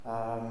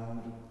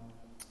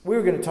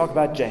We're going to talk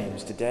about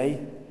James today.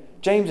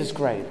 James is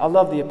great. I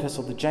love the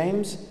epistle to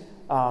James.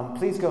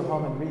 Please go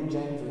home and read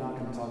James. We're not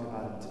going to talk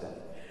about him today.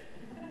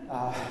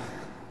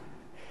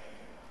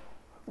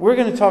 We're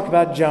going to talk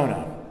about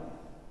Jonah.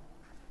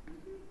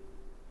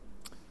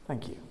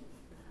 Thank you.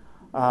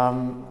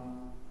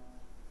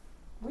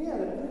 We've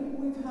had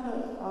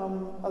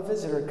a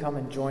visitor come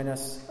and join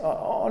us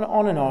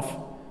on and off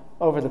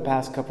over the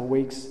past couple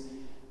weeks.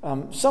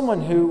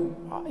 Someone who,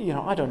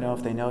 I don't know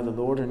if they know the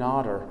Lord or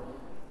not, or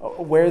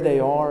where they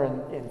are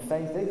in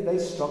faith. They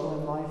struggle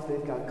in life.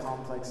 They've got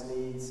complex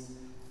needs.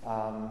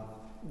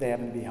 They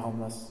happen to be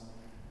homeless,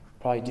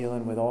 probably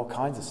dealing with all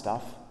kinds of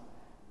stuff.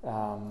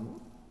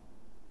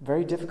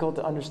 Very difficult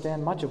to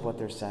understand much of what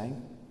they're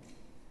saying.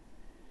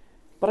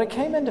 But I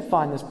came in to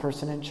find this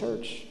person in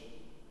church,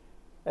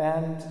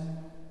 and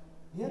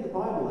he had the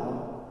Bible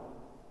out.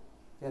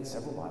 He had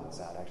several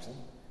Bibles out, actually.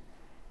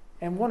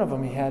 And one of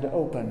them he had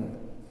open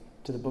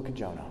to the book of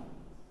Jonah.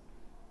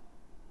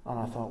 And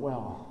I thought,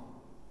 well,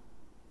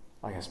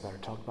 I guess better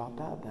talk about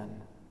that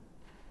then,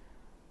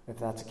 if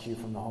that's a cue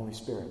from the Holy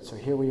Spirit. So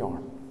here we are.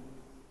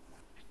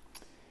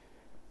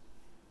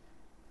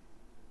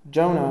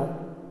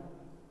 Jonah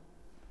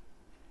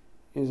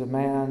is a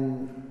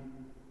man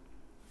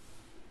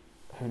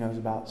who knows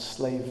about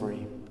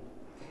slavery.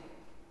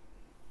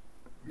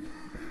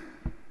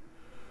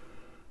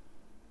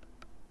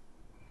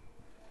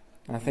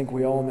 And I think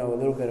we all know a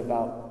little bit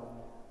about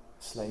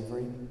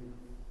slavery.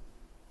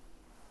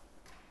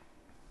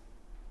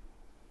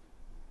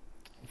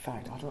 In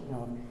fact, I don't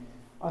know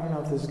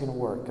if this is going to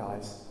work,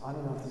 guys. I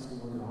don't know if this is going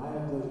to work. I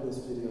uploaded this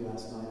video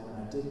last night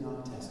and I did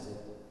not test it.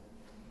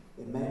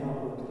 It may not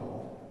work at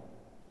all.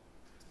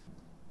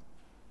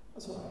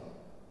 That's all right.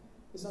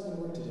 It's not going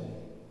to work today.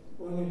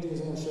 What I'm going to do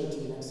is I'm going to show it to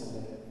you next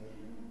Sunday.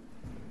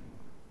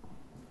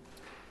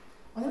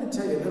 I'm going to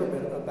tell you a little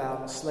bit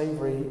about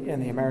slavery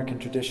in the American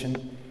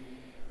tradition,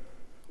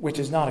 which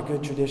is not a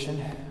good tradition,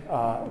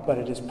 but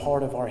it is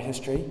part of our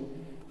history.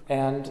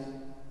 And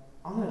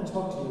I'm going to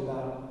talk to you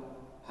about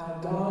how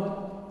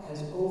God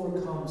has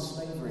overcome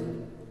slavery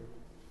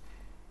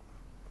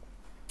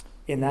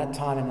in that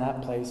time and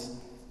that place,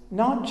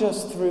 not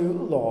just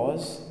through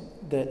laws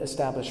that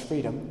establish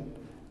freedom,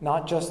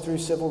 not just through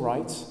civil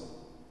rights,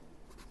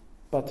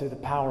 but through the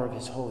power of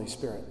His Holy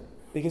Spirit.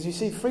 Because you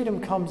see,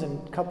 freedom comes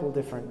in a couple of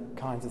different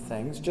kinds of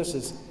things, just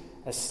as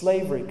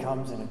slavery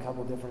comes in a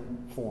couple of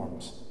different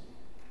forms.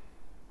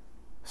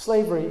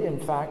 Slavery, in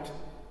fact,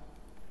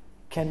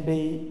 can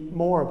be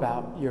more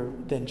about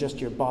than just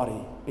your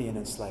body being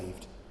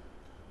enslaved.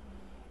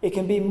 It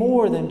can be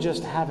more than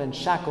just having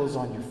shackles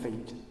on your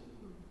feet.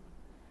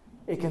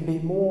 It can be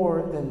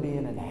more than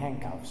being in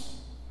handcuffs.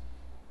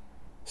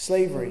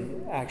 Slavery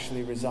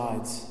actually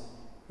resides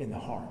in the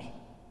heart.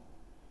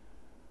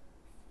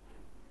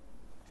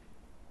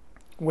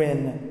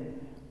 When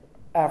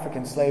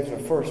African slaves were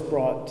first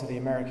brought to the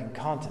American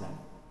continent,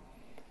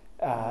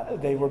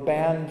 they were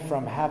banned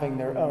from having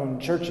their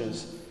own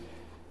churches.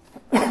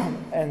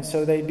 And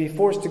so they'd be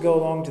forced to go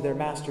along to their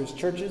master's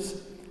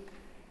churches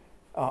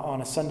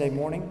on a Sunday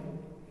morning.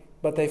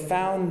 But they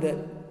found that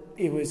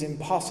it was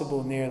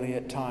impossible nearly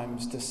at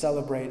times to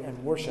celebrate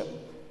and worship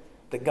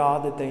the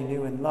God that they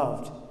knew and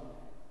loved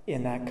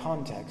in that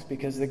context.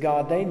 Because the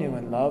God they knew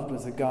and loved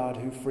was the God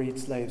who freed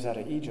slaves out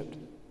of Egypt.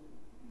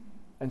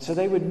 And so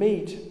they would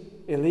meet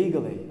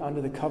illegally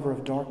under the cover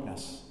of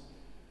darkness,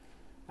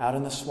 out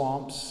in the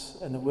swamps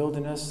and the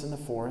wilderness and the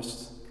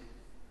forests,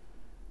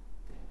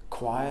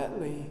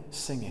 quietly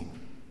singing,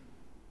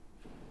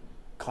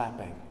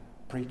 clapping,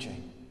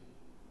 preaching.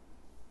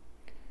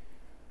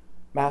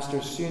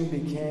 Masters soon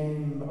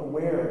became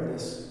aware of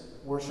this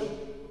worship,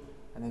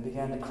 and they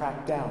began to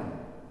crack down.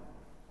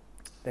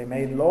 They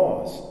made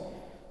laws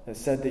that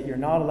said that you're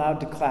not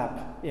allowed to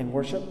clap in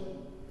worship,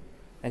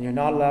 and you're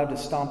not allowed to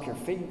stomp your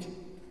feet,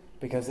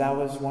 because that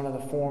was one of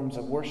the forms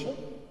of worship.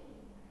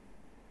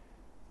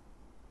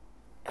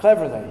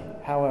 Cleverly,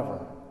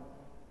 however,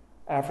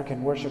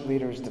 African worship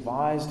leaders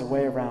devised a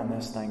way around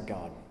this, thank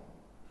God.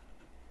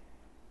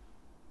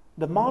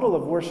 The model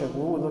of worship,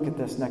 we'll look at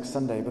this next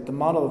Sunday, but the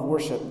model of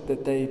worship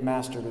that they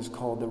mastered is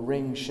called the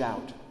ring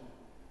shout.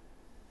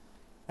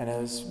 And it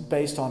was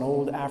based on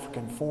old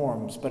African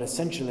forms, but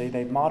essentially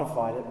they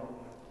modified it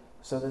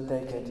so that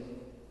they could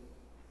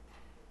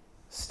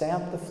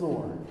stamp the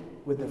floor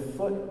with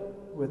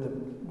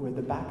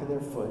the back of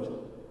their foot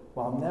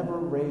while never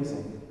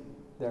raising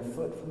their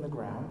foot from the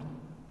ground,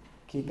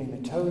 keeping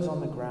the toes on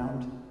the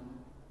ground,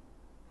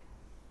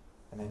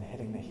 and then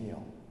hitting the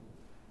heel,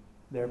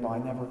 thereby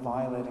never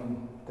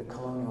violating the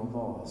colonial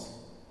laws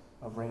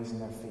of raising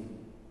their feet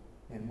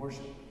in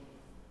worship.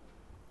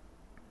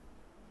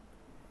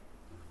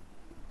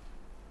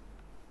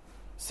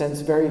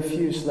 Since very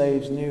few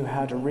slaves knew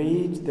how to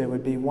read, there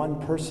would be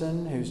one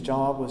person whose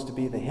job was to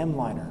be the hymn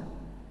liner.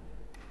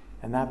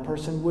 And that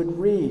person would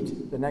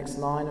read the next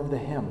line of the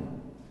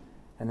hymn,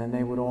 and then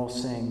they would all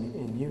sing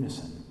in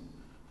unison.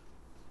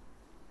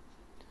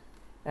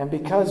 And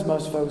because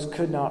most folks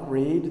could not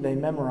read, they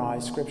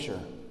memorized Scripture.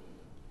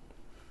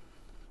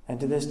 And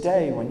to this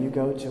day, when you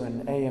go to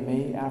an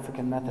AME,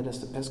 African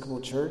Methodist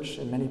Episcopal Church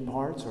in many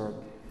parts, or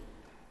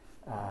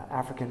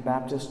African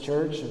Baptist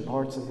Church in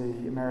parts of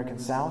the American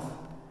South,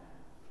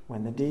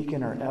 when the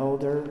deacon or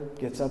elder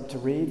gets up to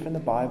read from the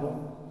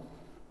Bible,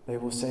 they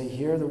will say,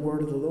 "Hear the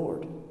word of the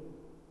Lord."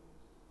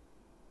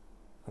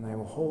 And they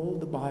will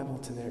hold the Bible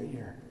to their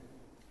ear.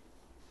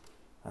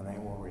 And they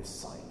will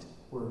recite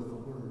word for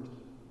word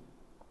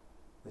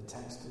the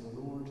text of the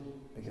Lord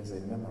because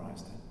they've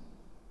memorized it.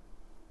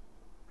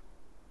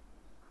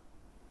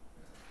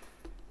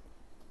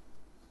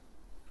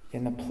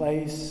 In the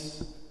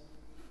place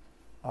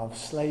of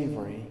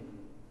slavery,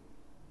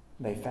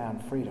 they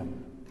found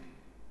freedom.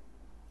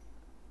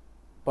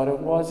 But it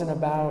wasn't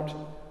about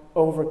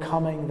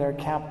overcoming their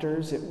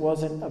captors. It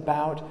wasn't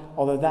about,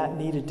 although that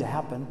needed to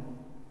happen,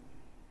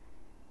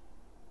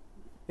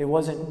 it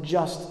wasn't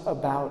just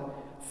about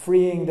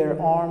freeing their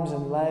arms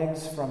and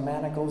legs from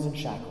manacles and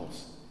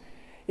shackles.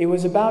 It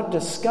was about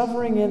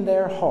discovering in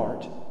their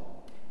heart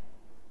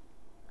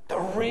the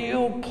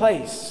real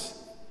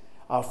place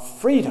of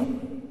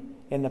freedom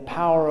in the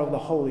power of the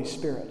Holy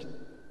Spirit.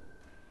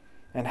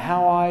 And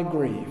how I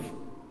grieve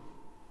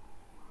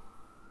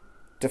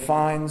to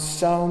find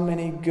so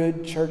many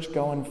good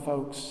church-going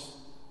folks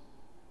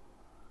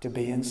to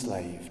be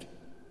enslaved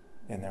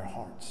in their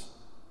hearts.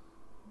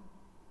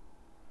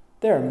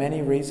 There are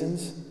many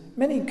reasons,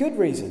 many good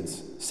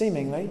reasons,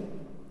 seemingly.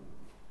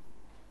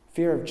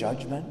 Fear of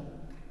judgment,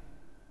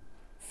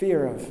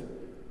 fear of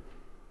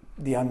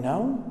the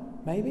unknown,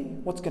 maybe.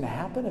 What's going to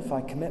happen if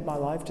I commit my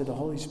life to the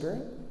Holy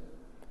Spirit?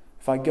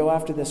 If I go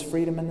after this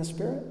freedom in the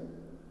Spirit?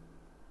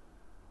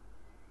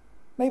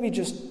 Maybe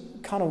just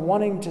kind of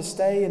wanting to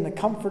stay in the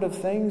comfort of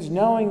things,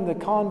 knowing the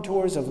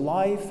contours of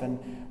life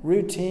and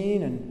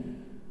routine,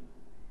 and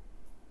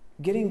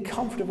getting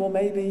comfortable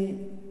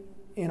maybe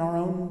in our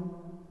own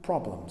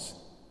problems.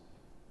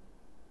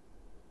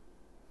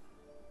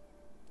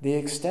 The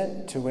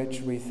extent to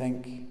which we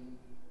think,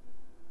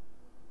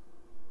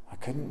 I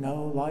couldn't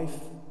know life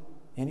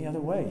any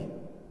other way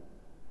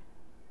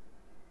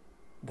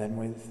than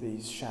with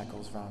these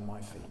shackles around my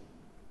feet.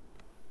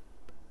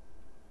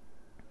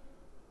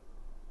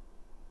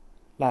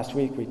 Last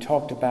week we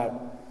talked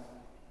about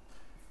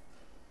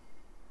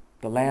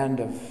the land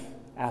of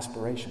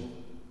aspiration.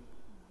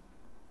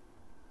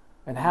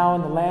 And how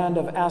in the land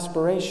of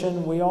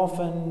aspiration we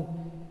often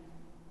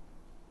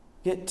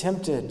get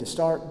tempted to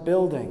start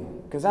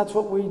building, because that's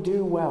what we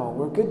do well.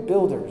 We're good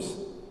builders.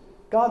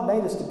 God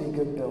made us to be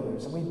good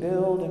builders, and we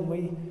build and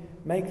we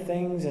make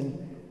things,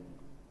 and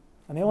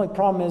the only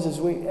problem is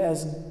we,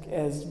 as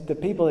the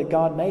people that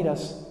God made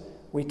us,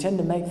 we tend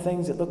to make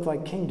things that look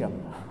like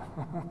kingdom,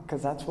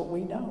 because that's what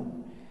we know.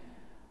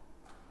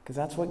 Because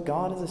that's what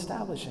God is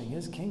establishing,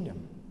 His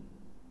kingdom.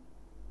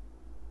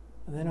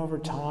 And then over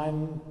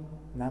time,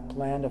 in that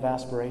land of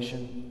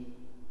aspiration,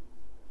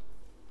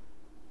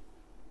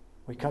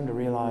 we come to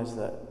realize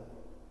that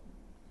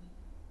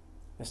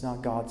it's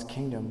not God's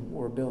kingdom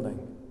we're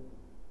building.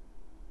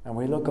 And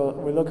we look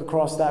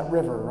across that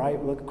river, right?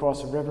 We look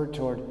across the river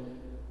toward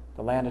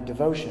the land of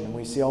devotion, and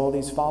we see all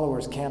these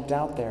followers camped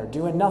out there,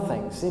 doing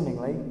nothing,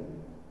 seemingly.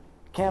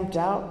 Camped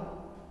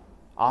out,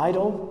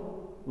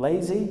 idle,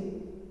 lazy,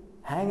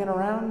 hanging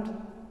around,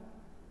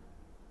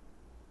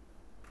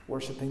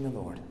 worshiping the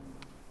Lord.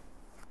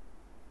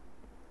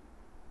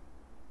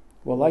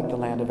 Well, like the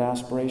land of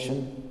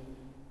aspiration,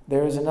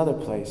 there is another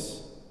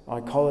place.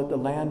 I call it the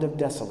land of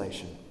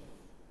desolation.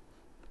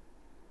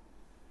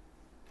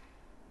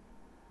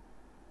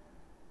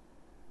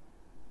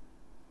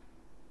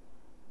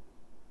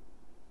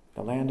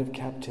 The land of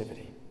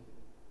captivity.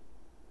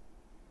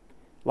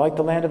 Like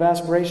the land of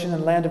aspiration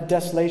and land of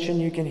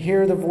desolation, you can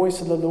hear the voice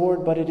of the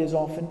Lord, but it is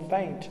often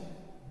faint.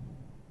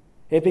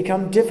 It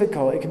can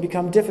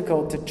become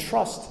difficult to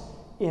trust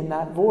in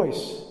that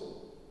voice.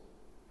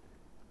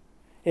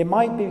 It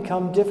might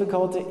become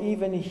difficult to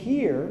even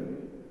hear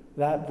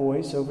that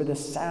voice over the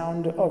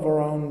sound of our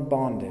own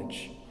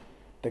bondage,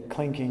 the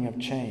clinking of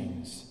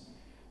chains,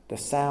 the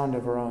sound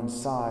of our own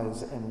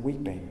sighs and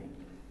weeping.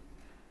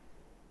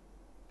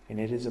 And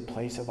it is a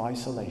place of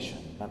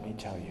isolation, let me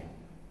tell you.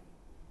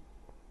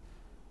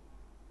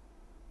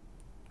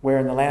 Where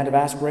in the land of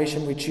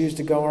aspiration we choose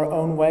to go our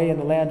own way, in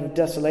the land of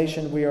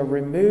desolation we are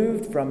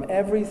removed from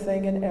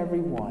everything and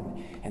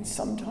everyone. And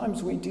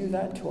sometimes we do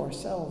that to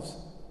ourselves.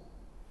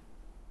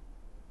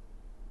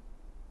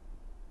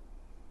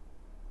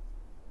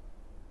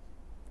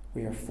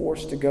 We are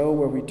forced to go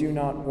where we do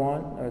not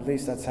want, or at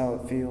least that's how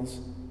it feels.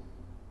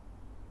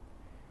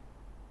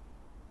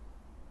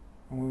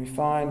 And we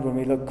find when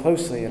we look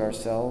closely at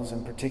ourselves,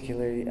 and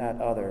particularly at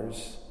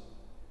others,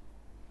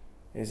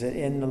 is that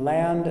in the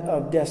land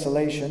of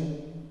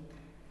desolation,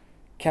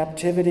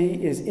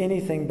 captivity is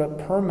anything but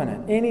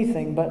permanent,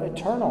 anything but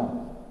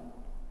eternal.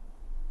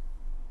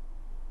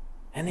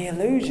 And the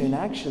illusion,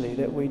 actually,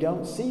 that we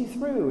don't see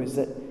through is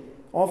that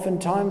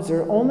oftentimes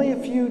there are only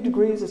a few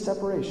degrees of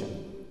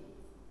separation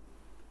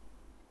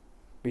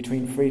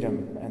between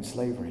freedom and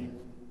slavery.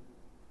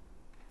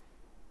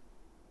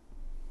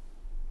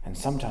 And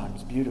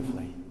sometimes,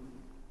 beautifully,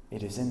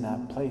 It is in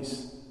that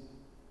place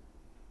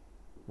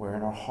where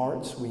in our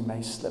hearts we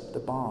may slip the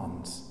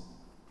bonds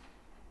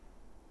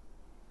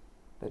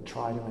that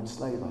try to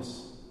enslave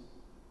us,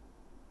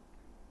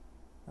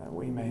 that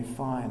we may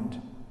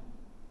find,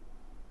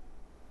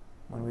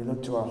 when we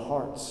look to our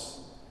hearts,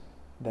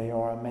 they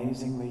are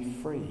amazingly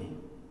free.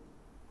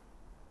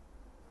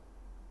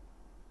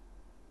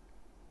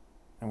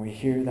 And we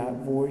hear that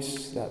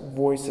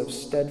voice of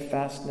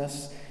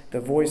steadfastness, the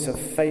voice of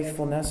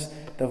faithfulness,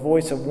 the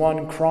voice of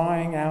one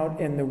crying out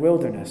in the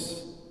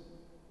wilderness.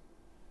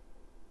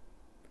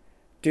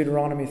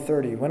 Deuteronomy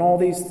 30, when all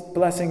these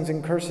blessings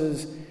and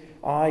curses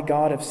I,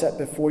 God, have set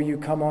before you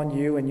come on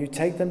you, and you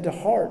take them to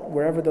heart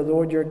wherever the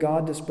Lord your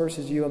God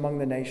disperses you among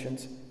the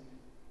nations.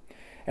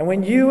 And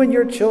when you and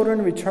your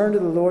children return to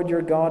the Lord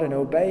your God and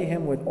obey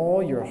him with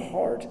all your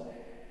heart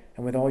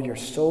and with all your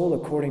soul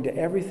according to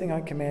everything I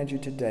command you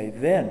today,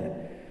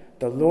 then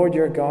the Lord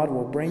your God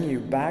will bring you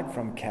back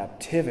from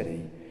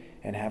captivity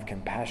and have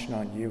compassion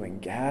on you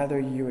and gather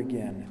you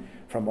again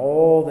from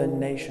all the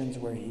nations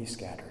where he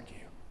scattered you.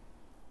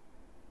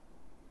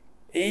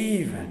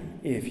 Even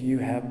if you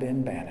have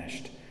been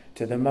banished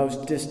to the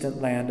most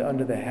distant land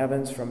under the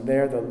heavens, from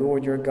there the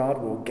Lord your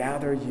God will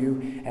gather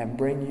you and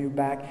bring you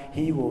back.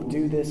 He will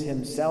do this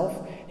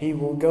himself. He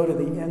will go to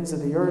the ends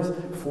of the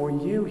earth for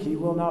you. He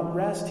will not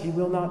rest. He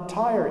will not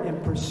tire in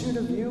pursuit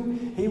of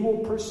you. He will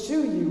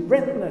pursue you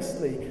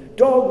relentlessly,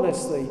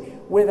 doglessly,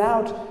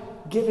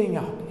 without giving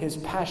up. His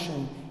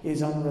passion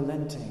is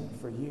unrelenting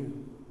for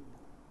you.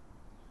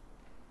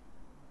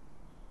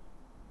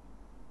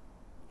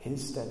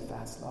 His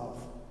steadfast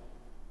love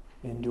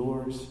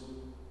endures.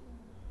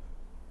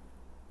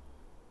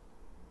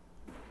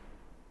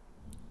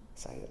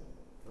 Say it.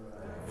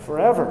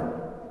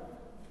 Forever.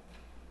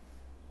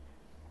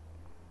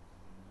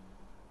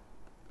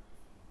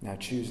 Now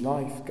choose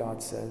life,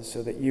 God says,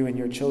 so that you and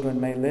your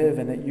children may live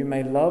and that you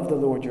may love the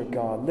Lord your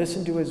God.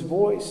 Listen to his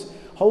voice.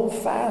 Hold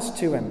fast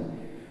to him.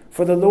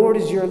 For the Lord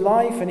is your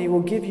life, and he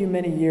will give you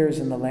many years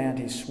in the land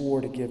he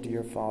swore to give to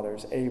your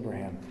fathers,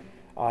 Abraham,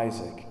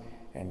 Isaac,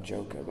 and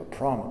Jacob. A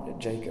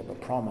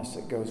promise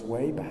that goes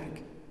way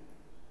back.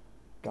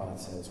 God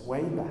says,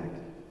 way back,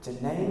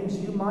 to names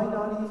you might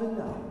not even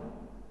know.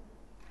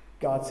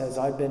 God says,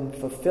 I've been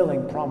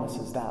fulfilling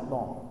promises that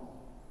long.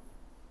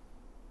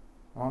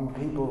 On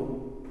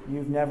people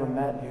you've never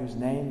met whose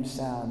names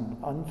sound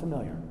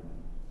unfamiliar.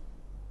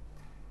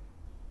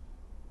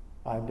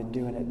 I've been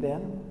doing it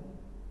then.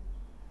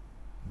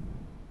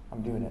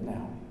 I'm doing it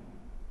now.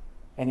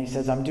 And he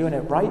says, I'm doing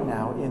it right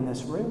now in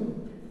this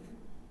room.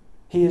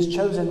 He has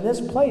chosen this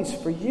place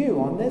for you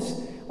on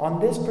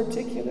this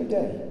particular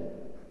day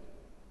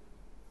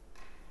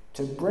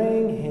to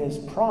bring his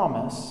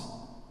promise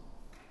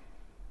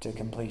to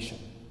completion.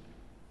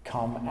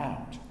 Come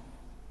out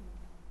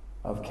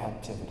of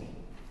captivity.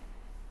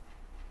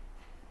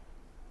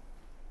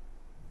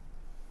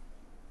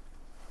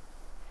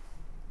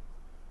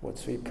 What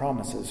sweet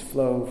promises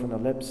flow from the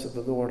lips of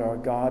the Lord our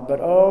God, but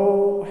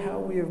oh, how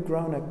we have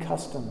grown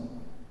accustomed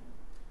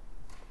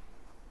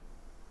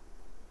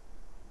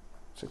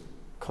to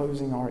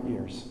closing our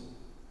ears.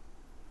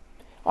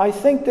 I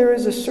think there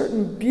is a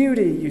certain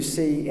beauty, you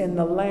see, in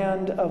the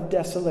land of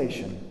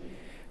desolation.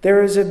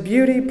 There is a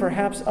beauty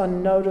perhaps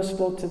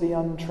unnoticeable to the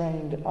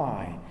untrained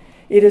eye.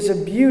 It is a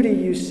beauty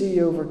you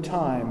see over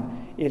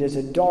time. It is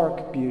a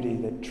dark beauty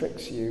that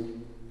tricks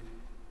you,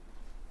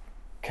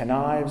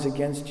 connives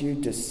against you,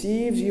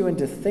 deceives you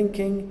into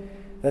thinking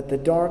that the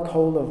dark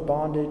hole of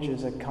bondage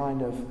is a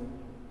kind of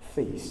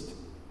feast.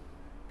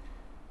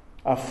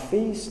 A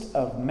feast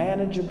of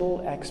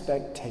manageable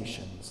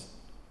expectations.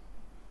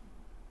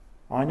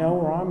 I know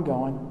where I'm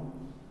going.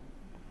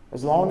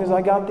 As long as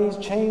I got these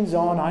chains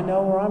on, I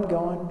know where I'm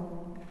going.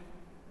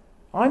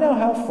 I know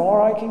how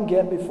far I can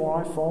get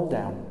before I fall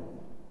down.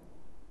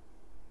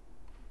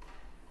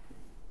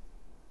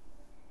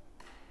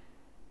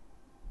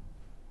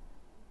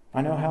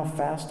 I know how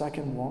fast I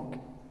can walk.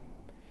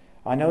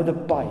 I know the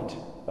bite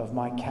of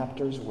my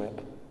captor's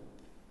whip,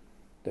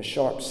 the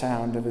sharp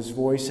sound of his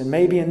voice, and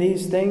maybe in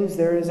these things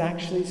there is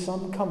actually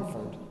some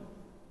comfort.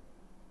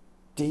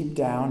 Deep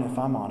down, if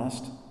I'm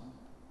honest.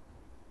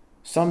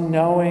 Some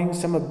knowing,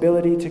 some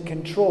ability to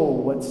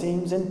control what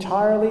seems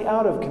entirely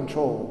out of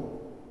control.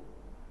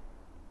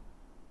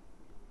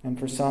 And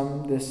for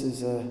some, this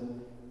is a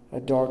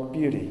dark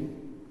beauty.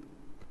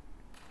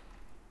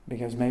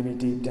 Because maybe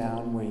deep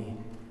down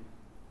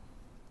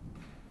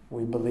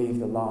we believe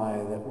the lie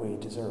that we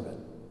deserve it.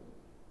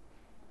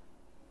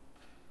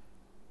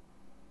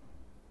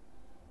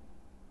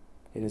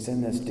 It is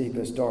in this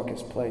deepest,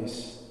 darkest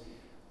place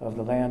of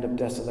the land of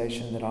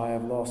desolation that I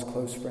have lost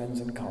close friends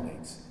and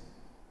colleagues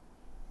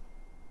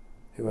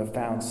who have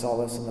found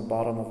solace in the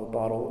bottom of a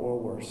bottle or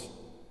worse.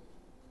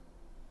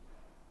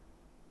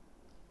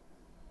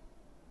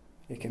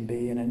 It can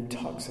be an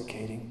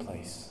intoxicating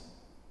place,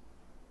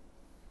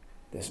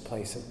 this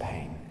place of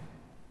pain.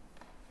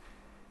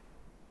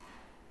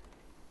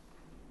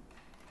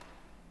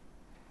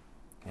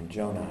 And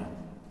Jonah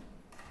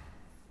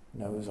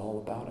knows all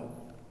about it.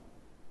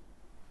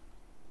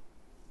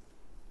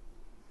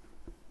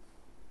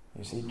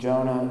 You see,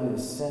 Jonah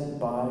is sent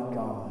by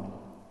God.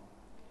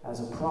 As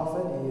a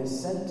prophet, he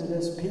is sent to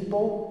this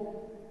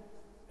people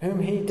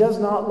whom he does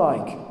not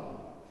like.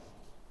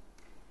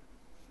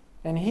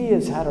 And he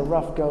has had a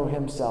rough go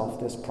himself,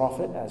 this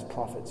prophet, as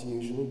prophets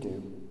usually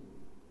do.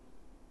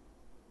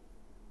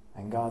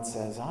 And God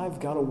says,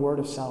 I've got a word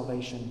of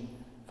salvation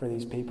for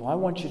these people. I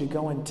want you to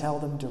go and tell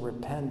them to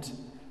repent,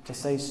 to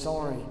say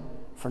sorry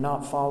for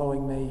not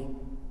following me.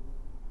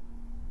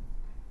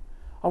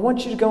 I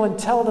want you to go and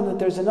tell them that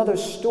there's another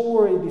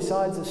story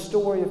besides the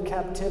story of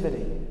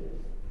captivity.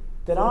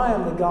 That I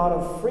am the God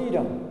of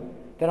freedom.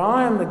 That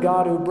I am the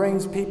God who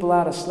brings people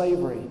out of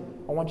slavery.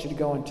 I want you to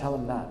go and tell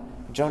them that.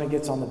 Jonah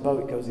gets on the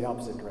boat, goes the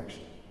opposite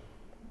direction.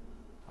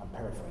 I'm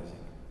paraphrasing.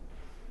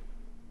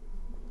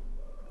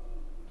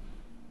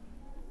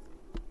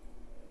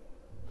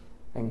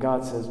 And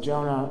God says,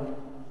 Jonah,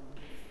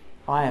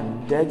 I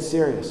am dead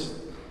serious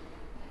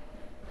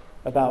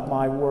about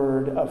my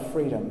word of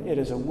freedom. It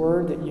is a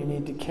word that you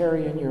need to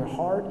carry in your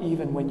heart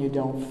even when you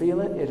don't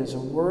feel it. It is a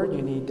word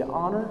you need to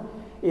honor.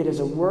 It is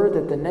a word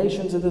that the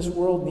nations of this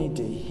world need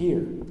to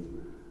hear.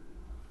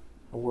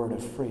 A word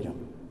of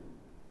freedom.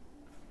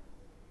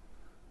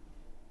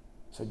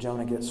 So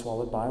Jonah gets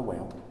swallowed by a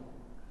whale.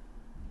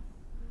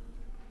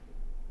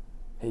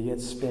 He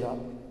gets spit up.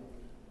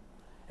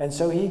 And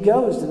so he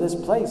goes to this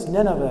place,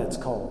 Nineveh it's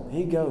called.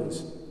 He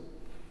goes.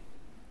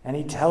 And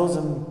he tells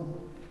them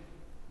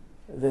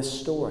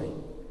this story.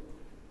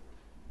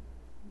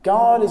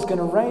 God is going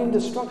to rain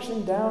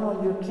destruction down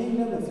on your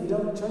kingdom if you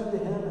don't turn to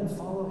him and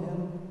follow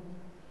him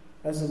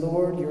as the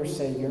Lord, your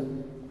Savior.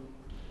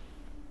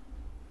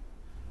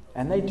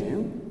 And they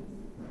do.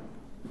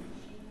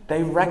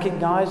 They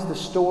recognize the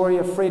story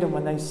of freedom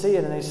when they see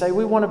it, and they say,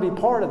 we want to be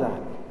part of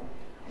that.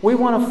 We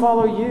want to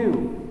follow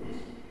you,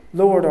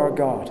 Lord our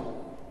God.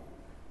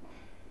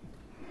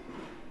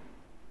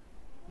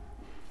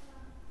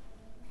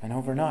 And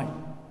overnight,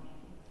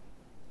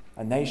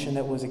 a nation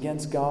that was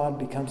against God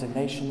becomes a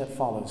nation that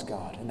follows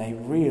God, and they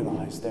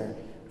realize their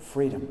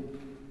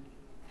freedom.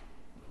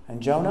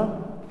 And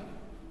Jonah,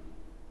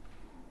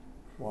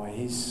 why,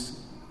 he's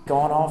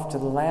gone off to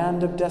the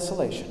land of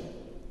desolation.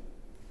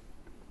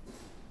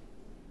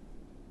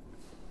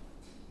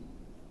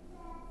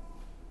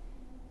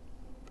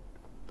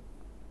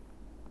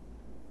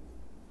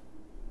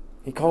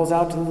 He calls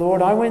out to the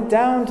Lord, I went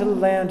down to the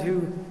land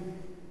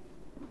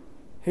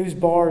whose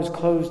bars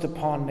closed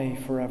upon me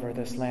forever,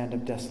 this land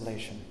of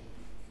desolation.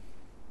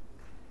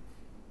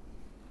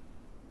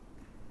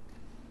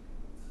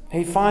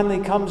 He finally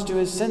comes to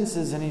his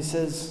senses and he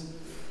says,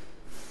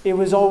 it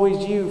was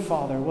always you,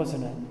 Father,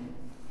 wasn't it?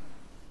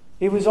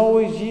 It was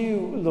always you,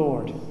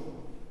 Lord,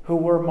 who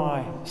were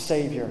my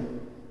Savior.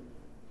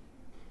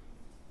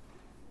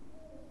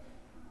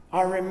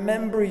 I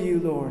remember you,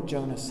 Lord,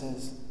 Jonah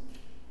says.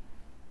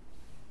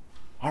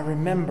 I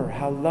remember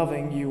how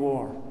loving you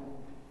are.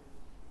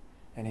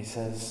 And he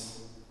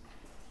says,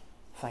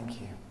 thank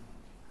you.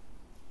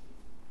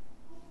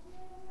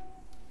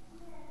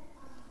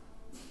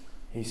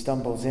 He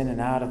stumbles in and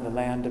out of the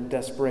land of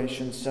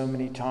desperation so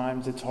many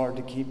times it's hard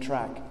to keep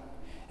track.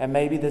 And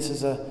maybe this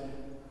is a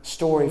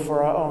story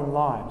for our own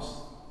lives.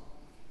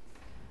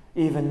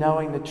 Even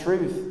knowing the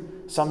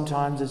truth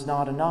sometimes is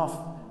not enough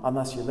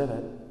unless you live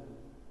it.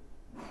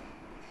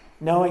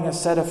 Knowing a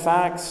set of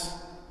facts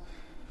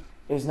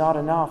is not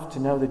enough to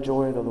know the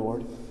joy of the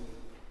Lord.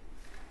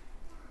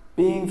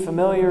 Being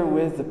familiar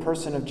with the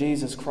person of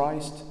Jesus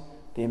Christ,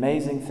 the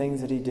amazing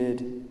things that he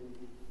did,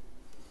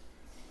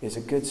 is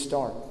a good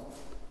start.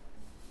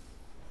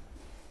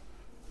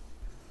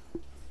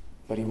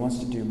 But he wants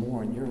to do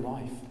more in your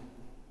life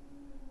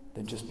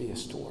than just be a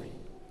story.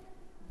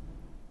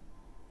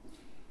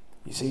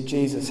 You see,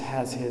 Jesus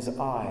has his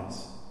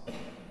eyes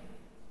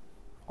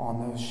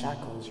on those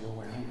shackles you're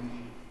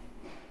wearing.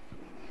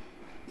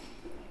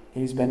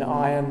 He's been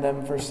eyeing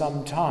them for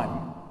some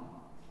time.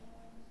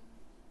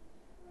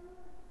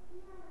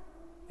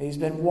 He's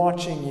been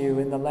watching you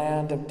in the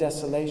land of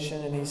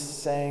desolation, and he's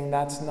saying,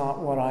 that's not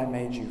what I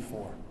made you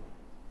for.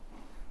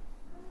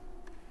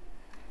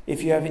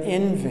 If you have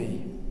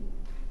envy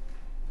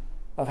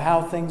of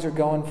how things are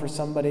going for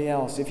somebody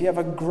else, if you have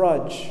a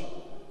grudge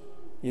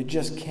you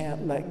just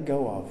can't let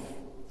go of,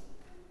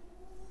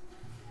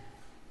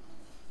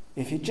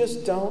 if you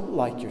just don't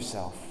like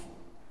yourself,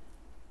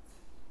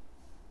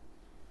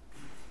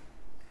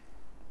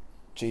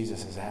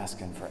 Jesus is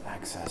asking for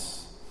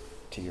access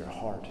to your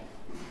heart.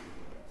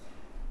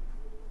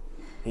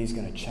 He's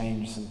going to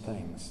change some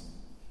things.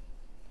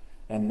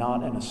 And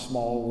not in a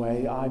small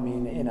way, I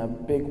mean in a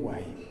big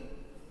way.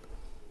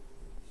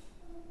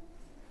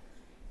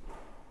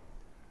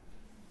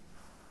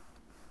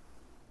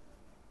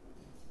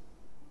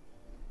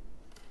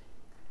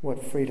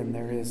 What freedom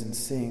there is in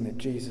seeing that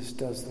Jesus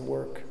does the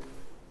work.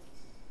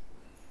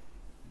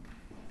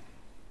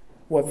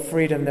 What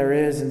freedom there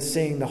is in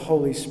seeing the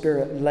Holy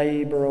Spirit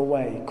labor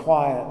away,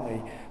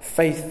 quietly,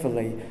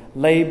 faithfully,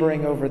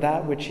 laboring over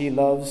that which he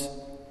loves.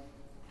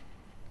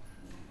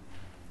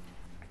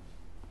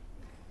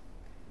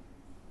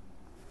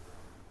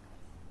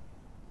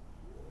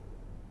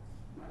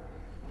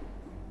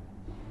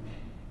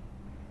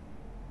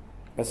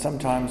 But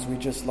sometimes we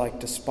just like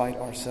to spite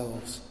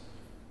ourselves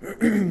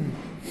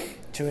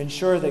to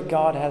ensure that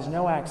God has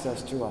no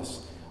access to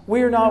us.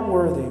 We're not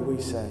worthy,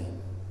 we say.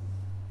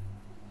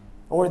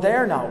 Or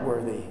they're not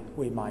worthy,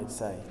 we might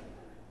say.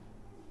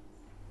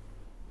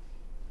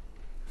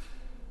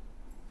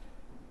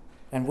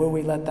 And will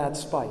we let that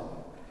spite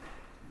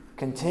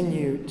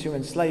continue to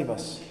enslave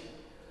us?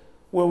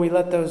 Will we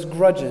let those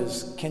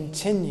grudges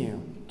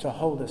continue to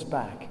hold us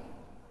back?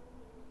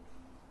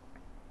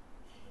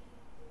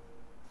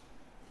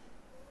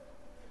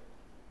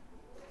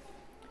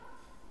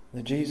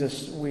 The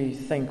Jesus we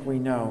think we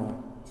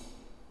know,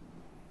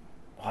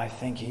 I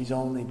think he's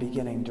only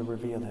beginning to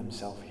reveal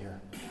himself here.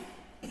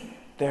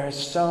 There is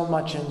so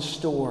much in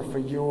store for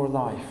your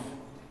life.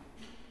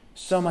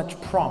 So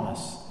much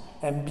promise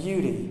and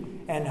beauty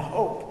and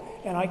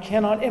hope. And I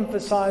cannot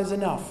emphasize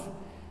enough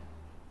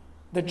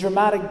the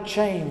dramatic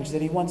change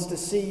that he wants to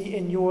see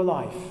in your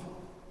life.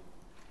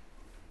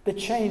 The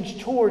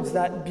change towards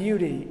that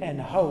beauty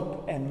and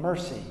hope and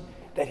mercy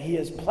that he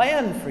has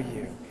planned for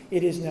you.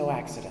 It is no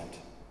accident.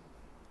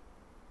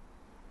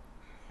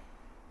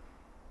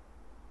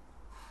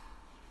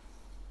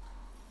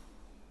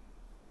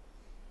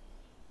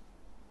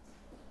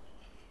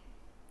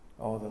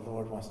 Oh, the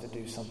Lord wants to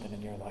do something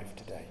in your life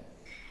today.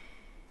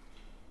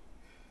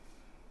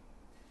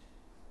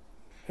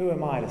 Who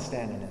am I to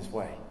stand in his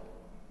way?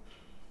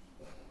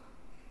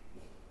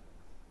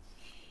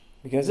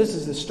 Because this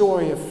is the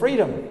story of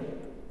freedom.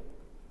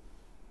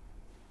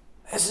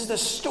 This is the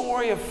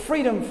story of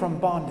freedom from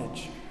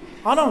bondage.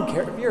 I don't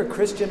care if you're a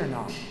Christian or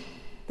not.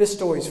 This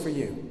story's for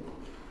you.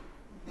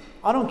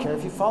 I don't care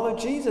if you follow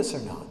Jesus or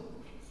not.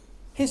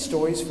 His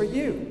story's for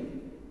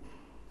you.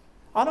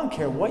 I don't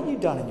care what you've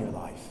done in your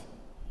life,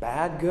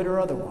 bad, good, or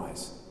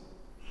otherwise.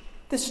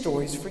 This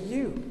story's for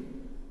you.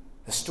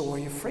 The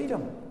story of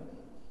freedom.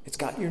 It's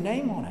got your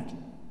name on it.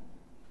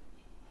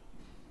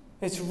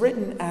 It's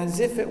written as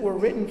if it were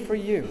written for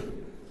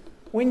you.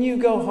 When you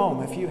go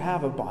home, if you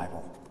have a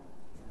Bible,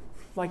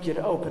 I'd like you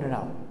to open it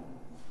up.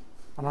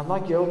 And I'd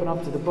like you to open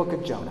up to the book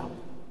of Jonah.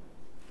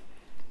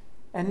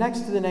 And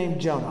next to the name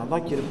Jonah, I'd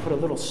like you to put a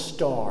little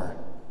star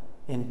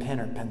in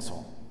pen or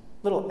pencil,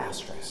 little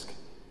asterisk.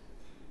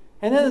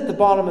 And then at the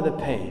bottom of the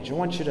page, I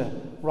want you to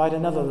write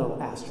another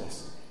little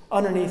asterisk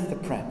underneath the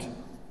print.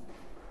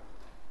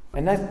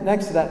 And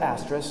next to that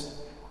asterisk,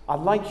 I'd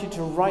like you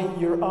to write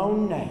your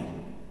own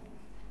name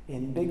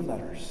in big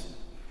letters.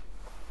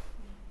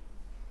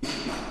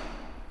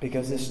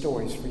 Because this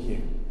story's for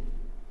you.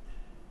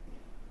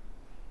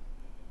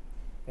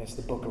 It's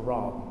the book of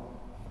Rob.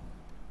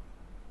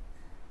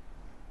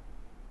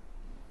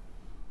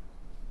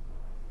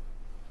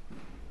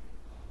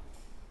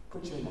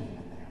 Put your name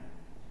in there.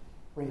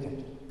 Read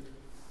it.